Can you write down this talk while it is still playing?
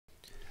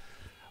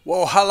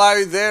Well,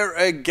 hello there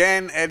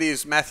again. It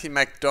is Matthew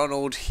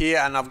McDonald here,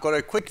 and I've got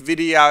a quick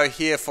video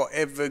here for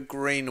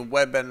Evergreen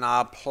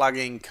Webinar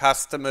Plugin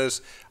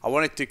customers. I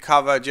wanted to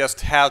cover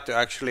just how to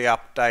actually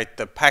update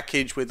the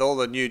package with all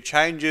the new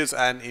changes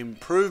and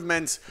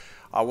improvements.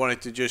 I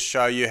wanted to just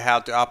show you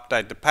how to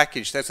update the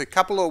package. There's a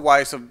couple of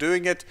ways of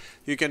doing it.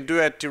 You can do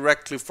it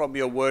directly from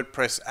your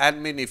WordPress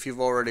admin if you've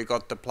already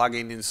got the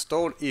plugin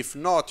installed. If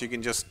not, you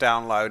can just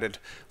download it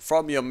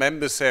from your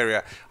members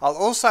area. I'll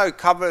also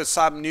cover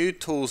some new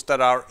tools that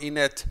are in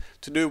it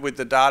to do with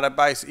the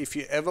database. If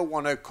you ever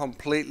want to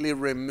completely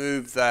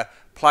remove the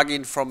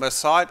plugin from a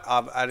site,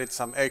 I've added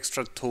some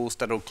extra tools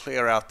that will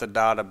clear out the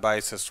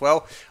database as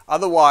well.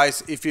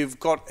 Otherwise, if you've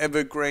got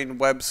evergreen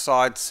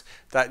websites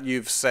that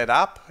you've set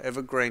up,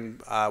 evergreen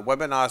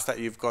webinars that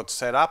you've got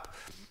set up,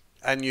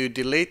 and you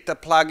delete the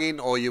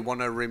plugin or you want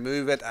to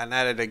remove it and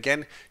add it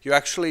again, you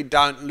actually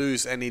don't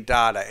lose any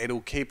data.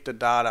 It'll keep the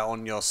data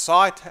on your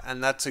site,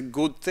 and that's a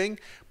good thing.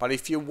 But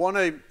if you want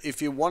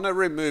to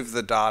remove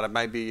the data,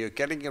 maybe you're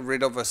getting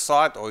rid of a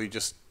site or you're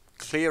just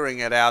clearing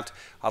it out,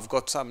 I've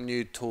got some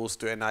new tools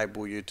to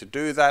enable you to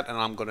do that, and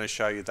I'm going to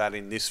show you that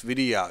in this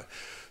video.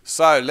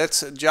 So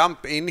let's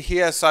jump in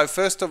here. So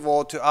first of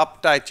all, to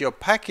update your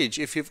package,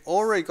 if you've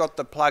already got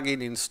the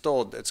plugin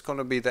installed, it's going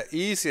to be the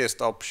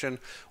easiest option.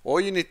 All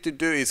you need to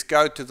do is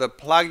go to the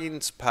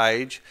plugins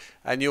page,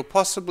 and you'll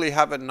possibly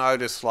have a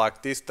notice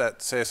like this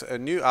that says a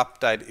new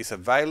update is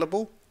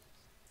available.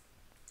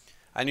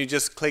 And you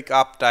just click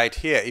update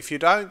here. If you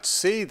don't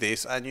see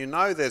this and you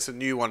know there's a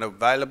new one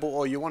available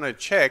or you want to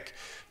check,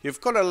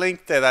 you've got a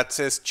link there that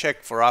says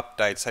check for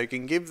updates. So you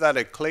can give that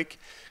a click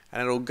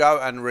and it'll go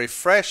and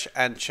refresh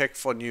and check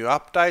for new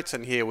updates,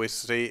 and here we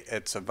see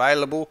it's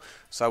available,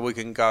 so we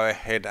can go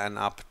ahead and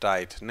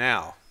update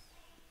now.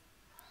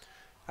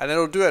 And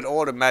it'll do it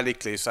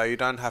automatically, so you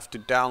don't have to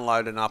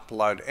download and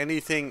upload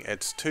anything.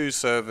 It's two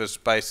servers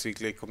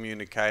basically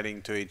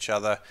communicating to each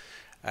other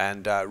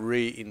and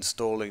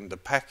reinstalling the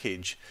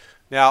package.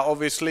 Now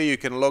obviously you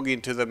can log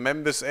into the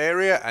members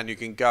area and you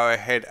can go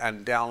ahead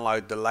and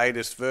download the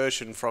latest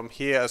version from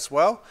here as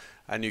well,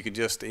 and you can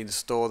just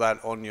install that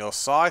on your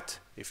site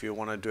if you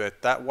want to do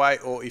it that way,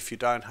 or if you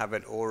don't have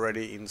it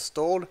already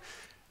installed.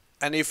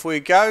 And if we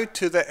go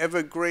to the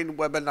Evergreen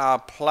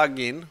Webinar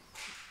Plugin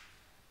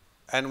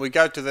and we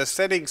go to the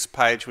settings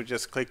page, we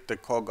just click the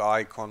cog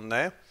icon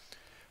there.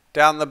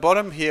 Down the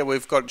bottom here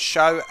we've got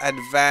show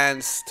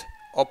advanced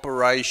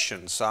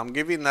operations, so I'm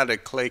giving that a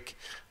click,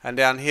 and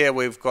down here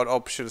we've got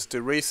options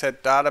to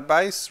reset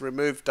database,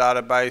 remove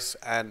database,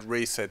 and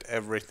reset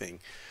everything.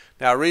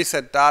 Now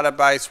reset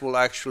database will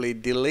actually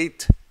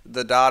delete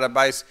the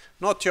database,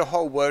 not your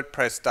whole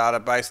WordPress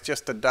database,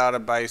 just the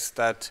database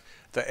that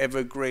the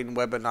Evergreen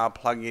Webinar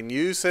plugin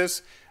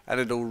uses, and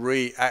it'll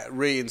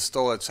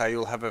reinstall it, so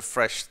you'll have a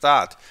fresh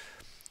start.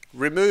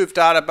 Remove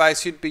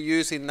database, you'd be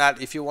using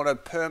that if you want to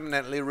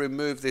permanently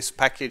remove this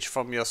package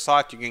from your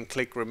site. You can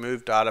click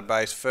remove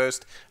database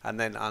first and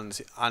then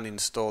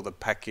uninstall the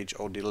package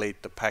or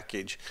delete the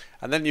package.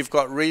 And then you've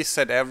got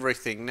reset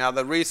everything. Now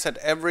the reset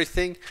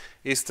everything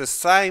is the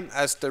same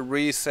as the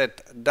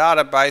reset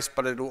database,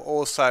 but it will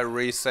also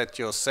reset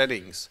your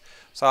settings.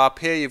 So up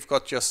here you've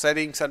got your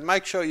settings, and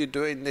make sure you're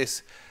doing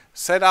this.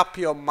 Set up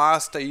your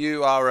master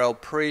URL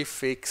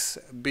prefix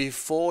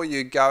before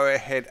you go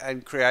ahead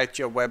and create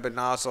your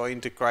webinars or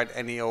integrate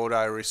any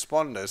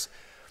autoresponders.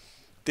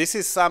 This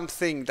is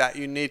something that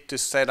you need to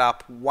set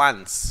up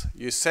once.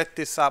 You set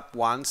this up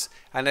once,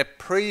 and it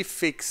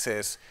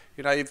prefixes,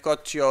 you've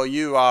got your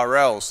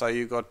URL, so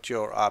you've got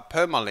your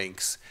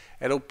permalinks.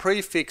 It'll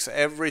prefix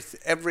every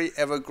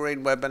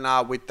Evergreen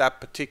webinar with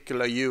that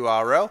particular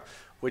URL,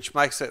 which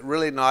makes it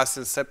really nice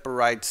and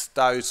separates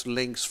those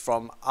links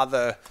from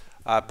other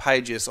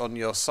pages on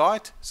your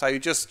site. So you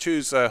just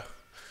choose a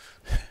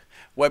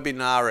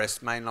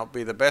webinarist, may not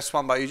be the best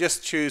one, but you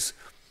just choose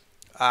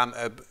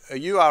a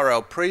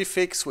URL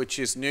prefix, which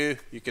is new.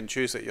 You can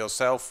choose it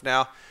yourself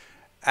now,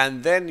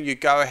 and then you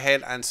go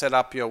ahead and set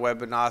up your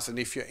webinars. And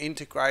if you're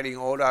integrating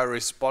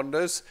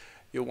autoresponders,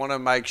 you want to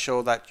make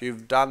sure that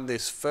you've done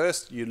this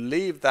first. You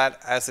leave that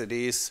as it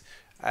is,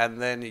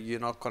 and then you're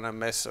not going to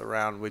mess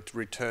around with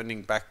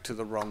returning back to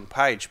the wrong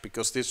page,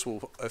 because this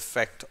will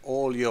affect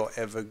all your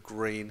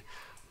evergreen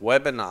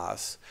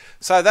webinars.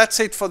 So that's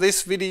it for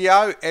this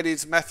video. It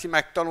is Matthew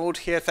McDonald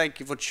here.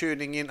 Thank you for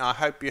tuning in. I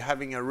hope you're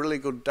having a really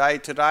good day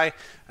today,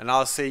 and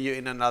I'll see you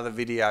in another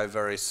video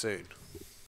very soon.